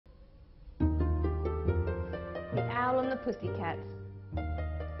Owl and the Pussycat.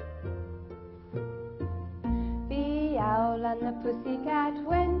 The owl and the pussycat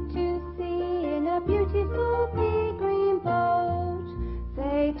went to sea in a beautiful pea green boat.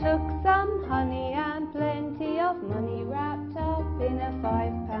 They took some honey and plenty of money wrapped up in a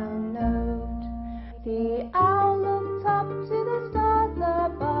 5-pound note. The owl looked up to the stars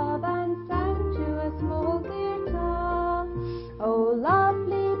above and sang to a small guitar. Oh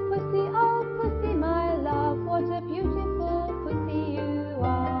lovely pussy, oh pussy my love, what a beautiful pussy you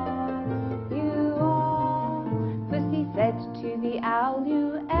are. You are. Pussy said to the owl,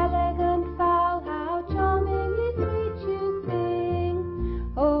 you elegant fowl, how charmingly sweet you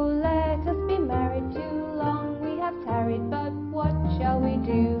sing. Oh let us be married, too long we have tarried, but what shall we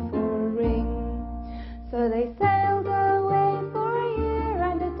do for a ring? So they sailed away for a year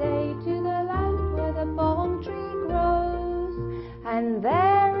and a day to the land where the palm tree grows. And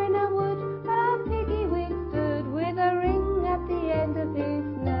there in a wood a piggy wig stood with a ring at the end of his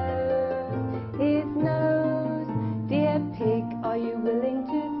nose. His nose. Dear pig, are you willing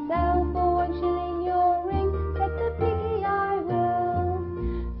to sell for 1 shilling your ring? Said the piggy, I will.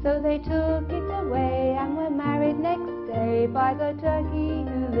 So they took it away and were married next day by the turkey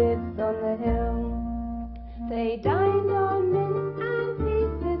who lives on the hill. They dined